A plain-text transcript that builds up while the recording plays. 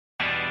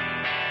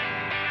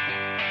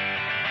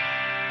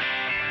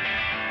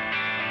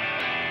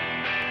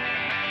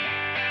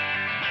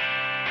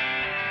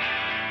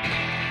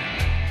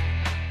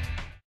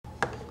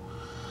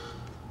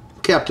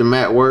Captain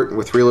Matt Wirt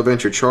with Reel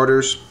Adventure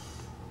Charters.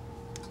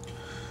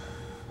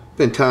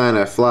 Been tying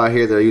a fly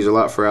here that I use a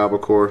lot for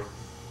albacore.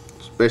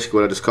 It's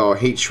basically what I just call a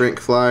heat shrink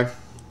fly.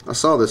 I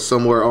saw this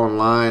somewhere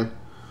online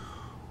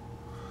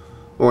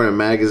or in a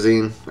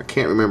magazine. I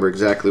can't remember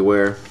exactly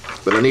where,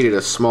 but I needed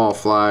a small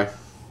fly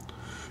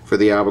for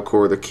the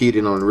albacore. They're keyed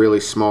in on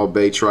really small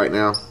baits right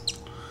now,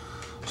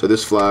 so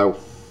this fly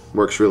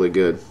works really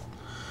good.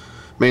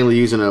 Mainly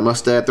using a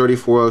Mustad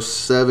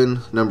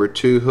 3407 number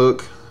 2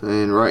 hook,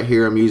 and right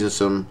here I'm using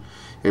some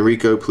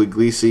Enrico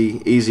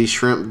Puglisi Easy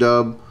Shrimp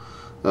Dub,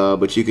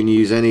 but you can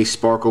use any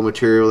sparkle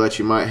material that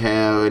you might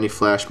have, any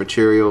flash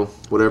material,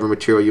 whatever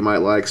material you might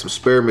like. Some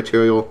spare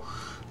material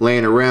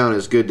laying around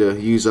is good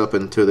to use up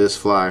into this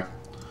fly.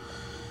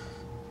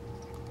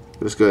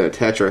 Let's go ahead and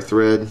attach our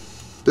thread.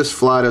 This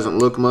fly doesn't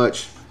look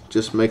much,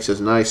 just makes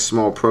a nice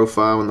small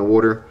profile in the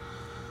water,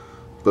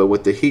 but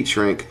with the heat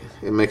shrink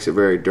it makes it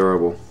very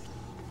durable.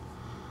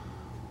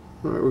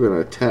 Alright, we're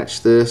going to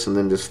attach this and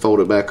then just fold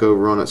it back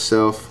over on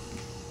itself.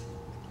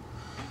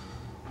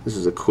 This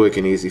is a quick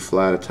and easy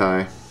fly to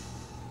tie.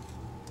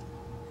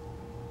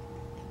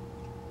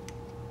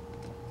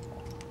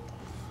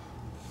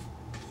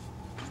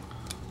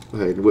 Go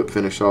ahead and whip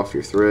finish off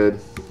your thread.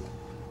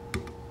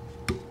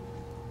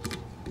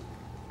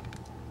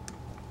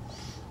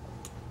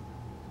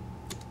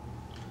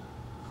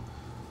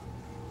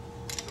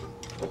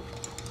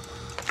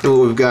 And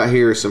what we've got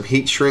here is some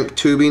heat shrink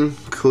tubing,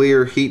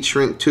 clear heat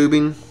shrink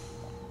tubing.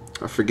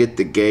 I forget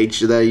the gauge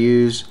that I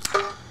use,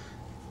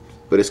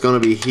 but it's going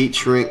to be heat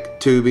shrink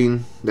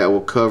tubing that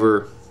will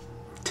cover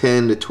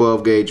 10 to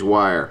 12 gauge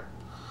wire.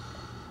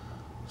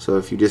 So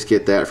if you just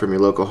get that from your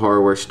local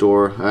hardware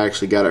store, I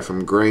actually got it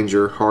from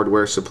Granger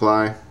Hardware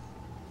Supply.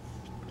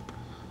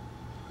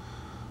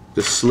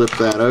 Just slip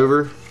that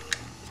over,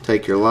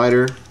 take your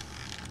lighter,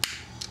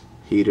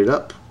 heat it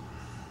up.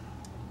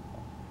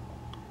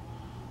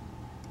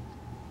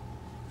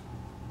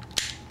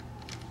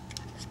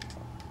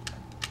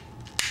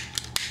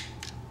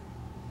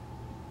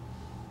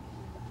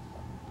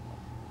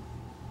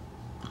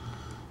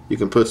 You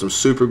can put some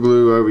super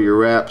glue over your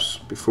wraps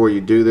before you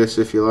do this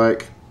if you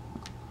like,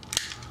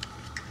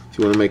 if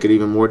you want to make it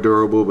even more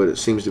durable, but it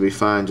seems to be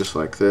fine just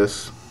like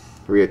this.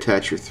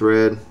 Reattach your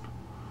thread.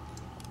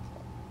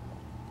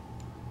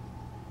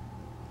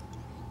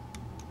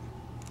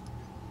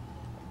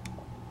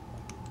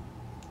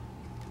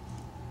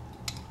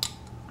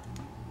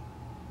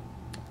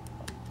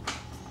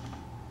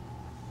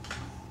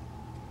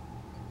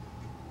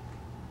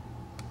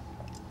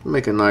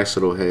 Make a nice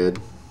little head.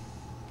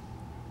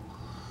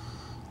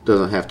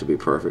 Doesn't have to be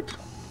perfect.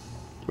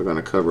 We're going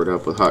to cover it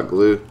up with hot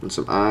glue and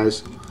some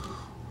eyes.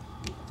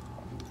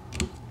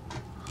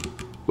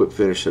 Whip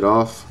finish it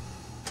off.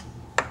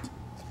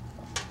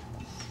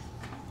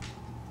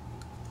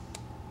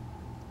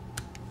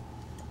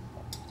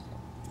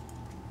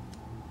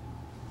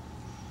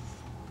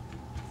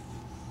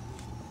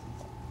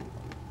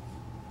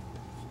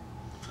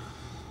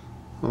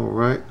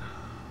 Alright.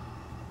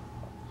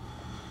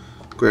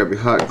 Grab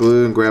your hot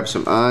glue and grab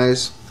some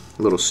eyes.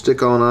 A little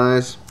stick-on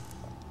eyes.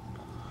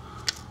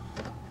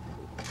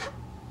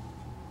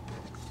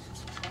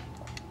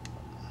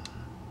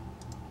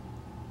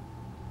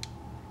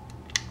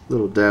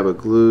 Little dab of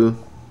glue.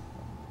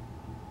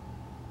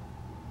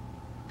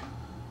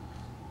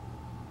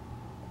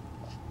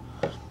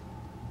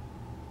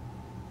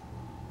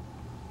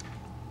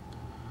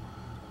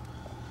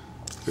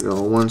 Put it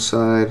on one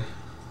side.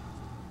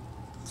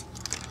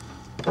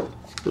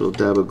 Little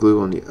dab of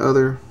glue on the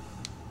other.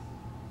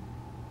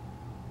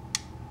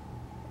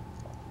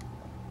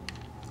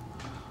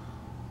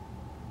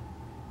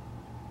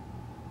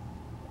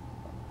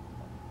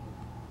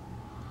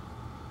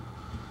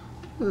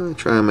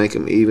 Try and make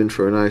them even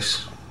for a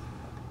nice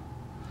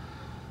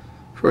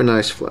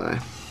fly.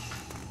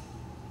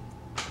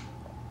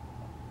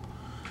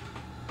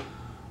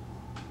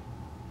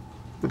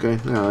 Okay,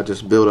 now I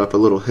just build up a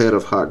little head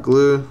of hot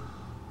glue.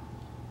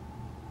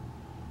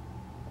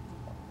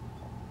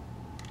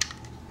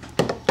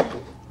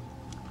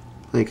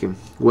 You can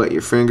wet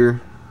your finger,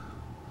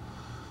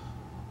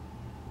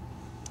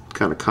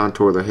 kind of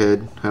contour the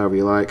head however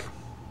you like,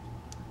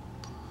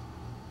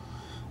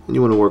 and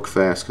you want to work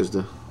fast because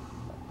the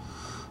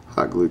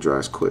hot glue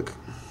dries quick.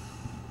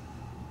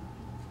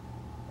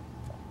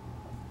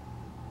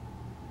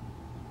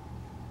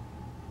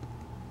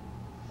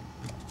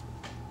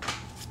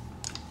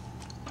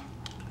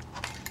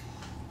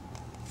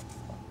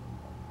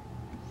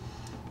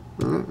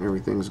 Alright,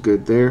 everything's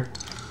good there.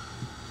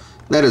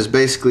 That is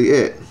basically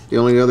it. The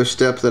only other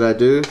step that I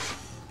do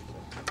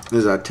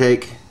is I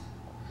take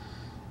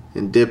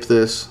and dip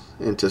this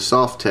into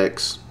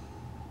Softex.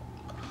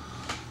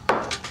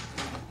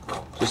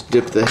 Just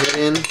dip the head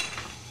in.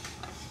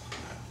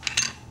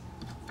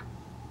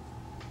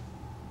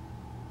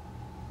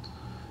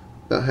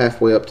 About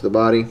halfway up to the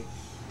body,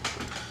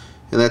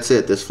 and that's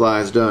it. This fly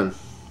is done.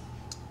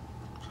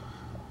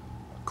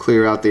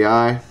 Clear out the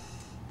eye,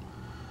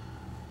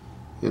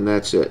 and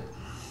that's it.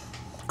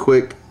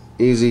 Quick,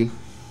 easy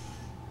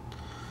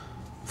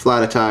fly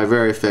to tie,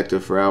 very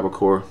effective for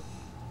albacore.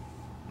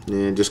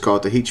 And just call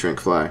it the heat shrink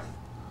fly.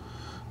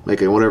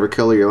 Make it whatever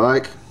color you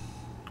like.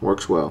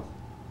 Works well.